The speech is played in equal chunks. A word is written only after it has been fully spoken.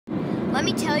Let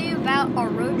me tell you about our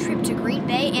road trip to Green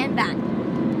Bay and back.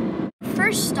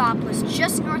 First stop was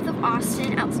just north of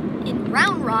Austin, out in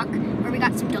Round Rock, where we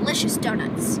got some delicious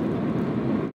donuts.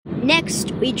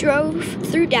 Next, we drove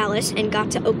through Dallas and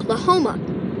got to Oklahoma.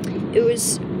 It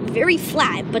was very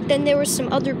flat, but then there were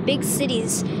some other big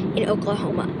cities in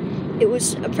Oklahoma. It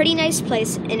was a pretty nice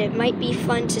place, and it might be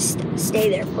fun to stay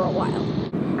there for a while.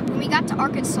 When we got to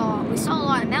Arkansas, we saw a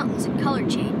lot of mountains and color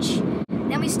change.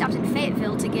 Then we stopped in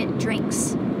Fayetteville to get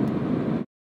drinks.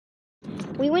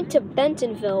 We went to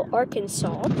Bentonville,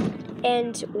 Arkansas,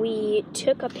 and we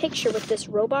took a picture with this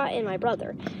robot and my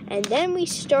brother. And then we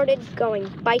started going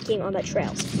biking on the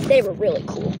trails. They were really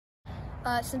cool.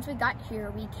 Since we got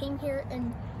here, we came here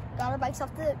and got our bikes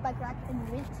off the bike rack and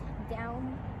went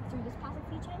down through this path a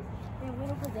few times. And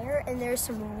went over there, and there's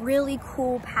some really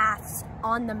cool paths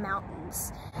on the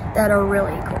mountains that are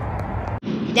really cool.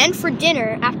 Then for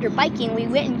dinner, after biking, we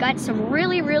went and got some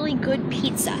really, really good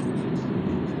pizza.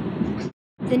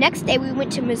 The next day, we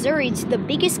went to Missouri to the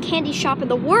biggest candy shop in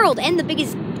the world and the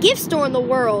biggest gift store in the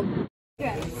world.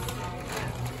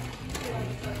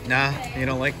 Nah, you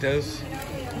don't like those?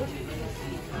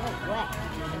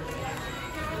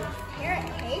 Carrot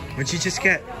cake? What'd you just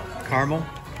get? Caramel?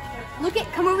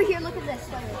 Come over here, look at this.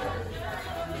 Look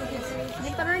at this.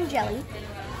 Peanut butter and jelly.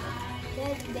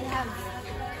 They have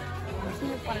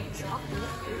peanut butter chocolate,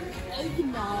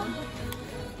 eggnog,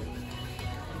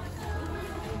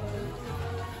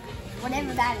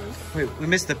 whatever that is. Wait, we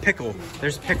missed the pickle.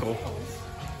 There's pickle.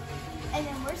 And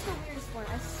then where's the weirdest one?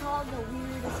 I saw the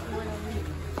weirdest one over here.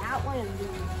 That one is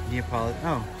weird. Neapolitan.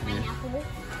 Oh. Pineapple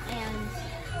and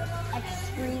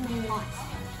extreme nuts.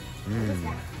 What is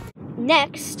that?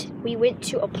 Next, we went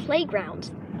to a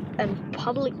playground on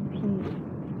public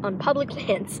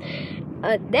lands.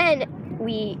 Then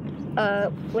we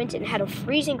went and had a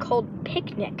freezing cold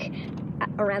picnic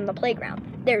around the playground.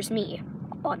 There's me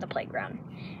on the playground.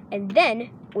 And then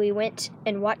we went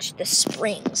and watched the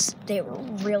springs. They were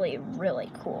really, really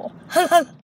cool.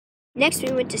 Next,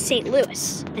 we went to St.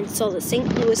 Louis and saw the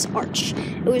St. Louis Arch.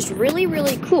 It was really,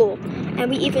 really cool. And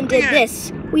we even did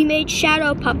this. We made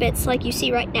shadow puppets like you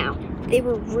see right now. They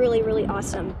were really, really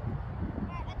awesome.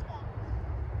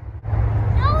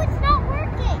 No, it's not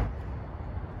working.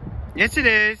 Yes, it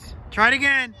is. Try it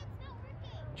again.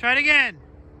 Try it again.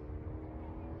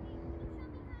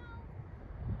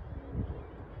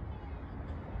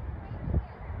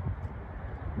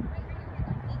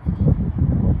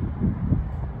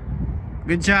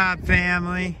 Good job,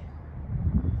 family.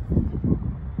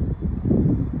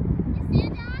 You see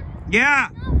it, Dad? Yeah.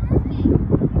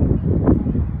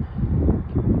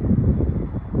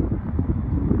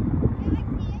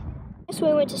 Next,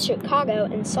 we went to Chicago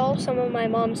and saw some of my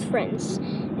mom's friends.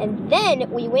 And then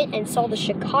we went and saw the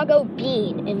Chicago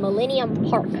Bean in Millennium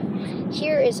Park.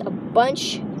 Here is a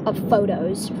bunch of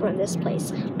photos from this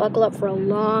place. Buckle up for a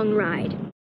long ride.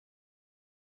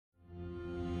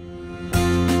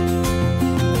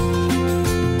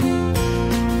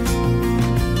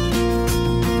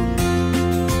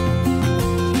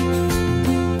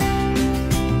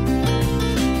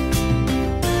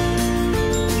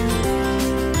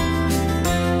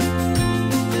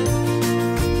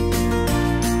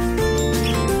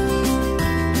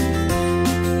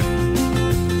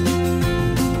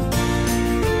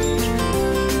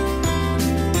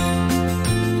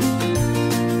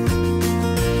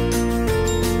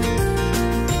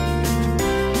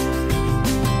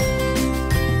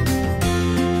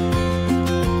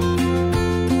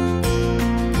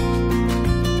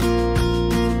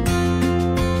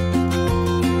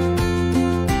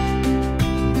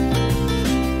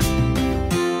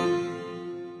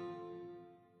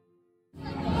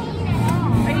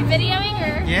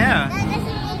 Yeah.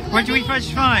 What did we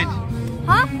first find?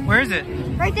 Huh? Where is it?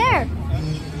 Right there.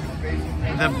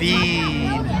 The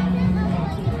bean.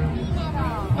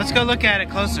 Let's go look at it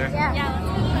closer. Yeah.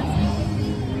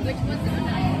 Which one's the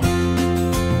one?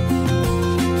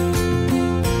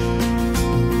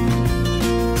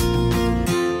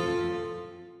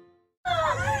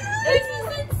 This is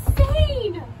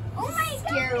insane! Oh my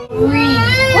god!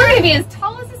 We're gonna be as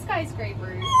tall as the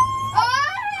skyscrapers.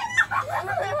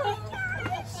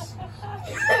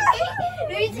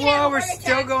 Whoa, we're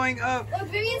still going up. Look,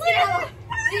 Vivian's gonna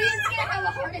have a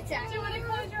heart attack. Do you want to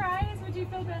close your eyes? Would you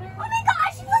feel better? Oh my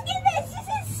gosh, look at this! This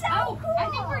is so cool! I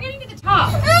think we're getting to the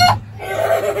top.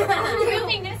 We're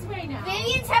moving this way now.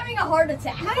 Vivian's having a heart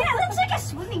attack. Oh yeah, it looks like a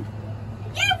swimming pool.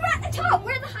 Yeah, we're at the top.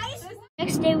 We're the highest.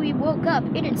 Next day we woke up.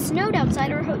 It had snowed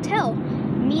outside our hotel.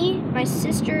 Me, my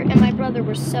sister, and my brother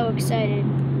were so excited.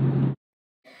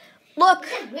 Look!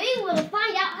 We will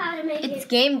find out how to make it. It's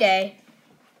game day.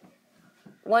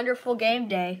 wonderful game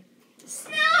day.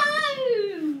 Snow!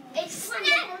 It's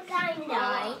wonderful game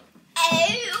day.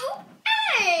 Oh!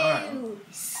 Oh!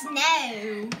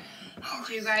 Snow!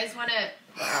 Do you guys want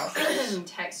to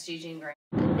text Gigi and Greg?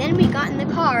 Then we got in the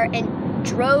car and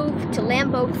drove to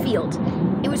Lambeau Field.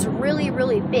 It was really,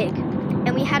 really big,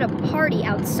 and we had a party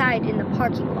outside in the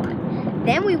parking lot.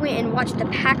 Then we went and watched the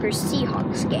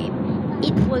Packers-Seahawks game.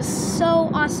 It was so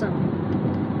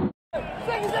awesome.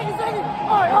 Second.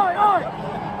 All right.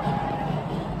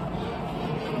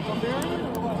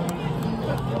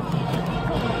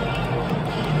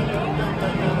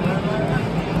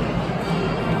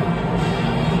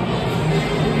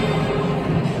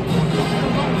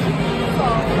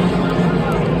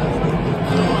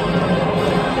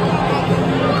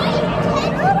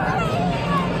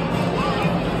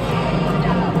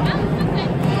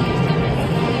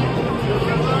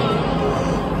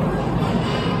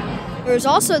 There was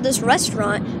also this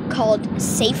restaurant called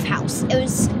Safe House. It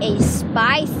was a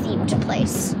spy-themed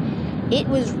place. It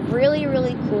was really,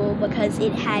 really cool because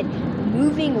it had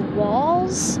moving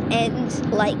walls and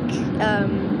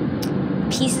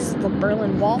pieces of the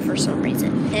Berlin Wall for some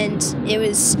reason. And it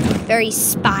was very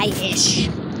spy-ish.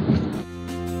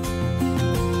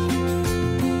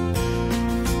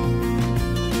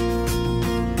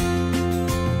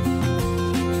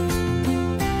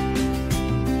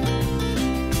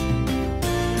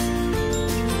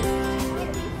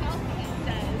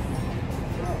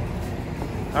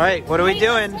 All right, what are we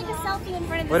doing? Take a selfie in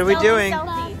front of the What are we doing?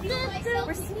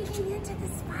 We're sneaking into the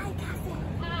spy cafe.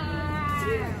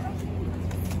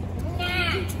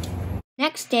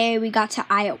 Next day, we got to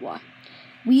Iowa.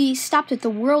 We stopped at the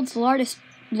world's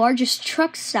largest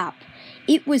truck stop.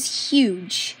 It was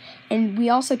huge, and we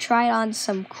also tried on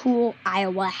some cool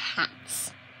Iowa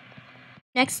hats.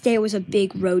 Next day was a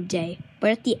big road day, but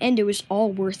at the end it was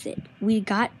all worth it. We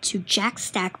got to Jack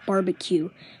Stack Barbecue,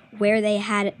 where they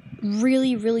had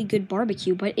really, really good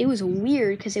barbecue, but it was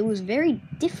weird because it was very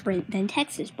different than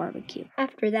Texas barbecue.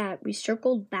 After that, we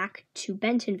circled back to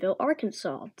Bentonville,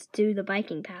 Arkansas to do the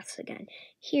biking paths again.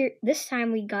 Here, this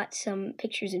time we got some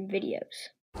pictures and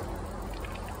videos.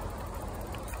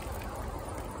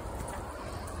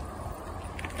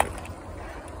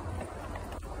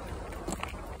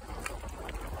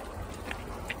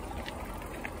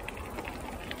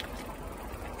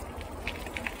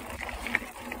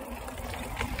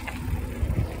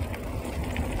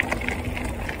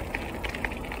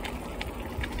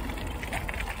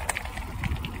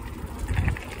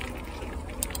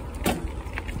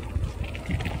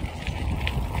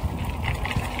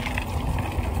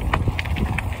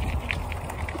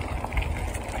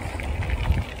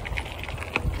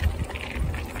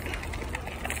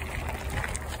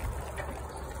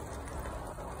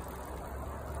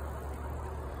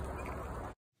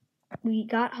 We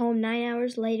got home 9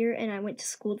 hours later, and I went to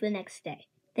school the next day.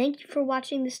 Thank you for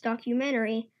watching this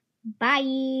documentary.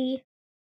 Bye!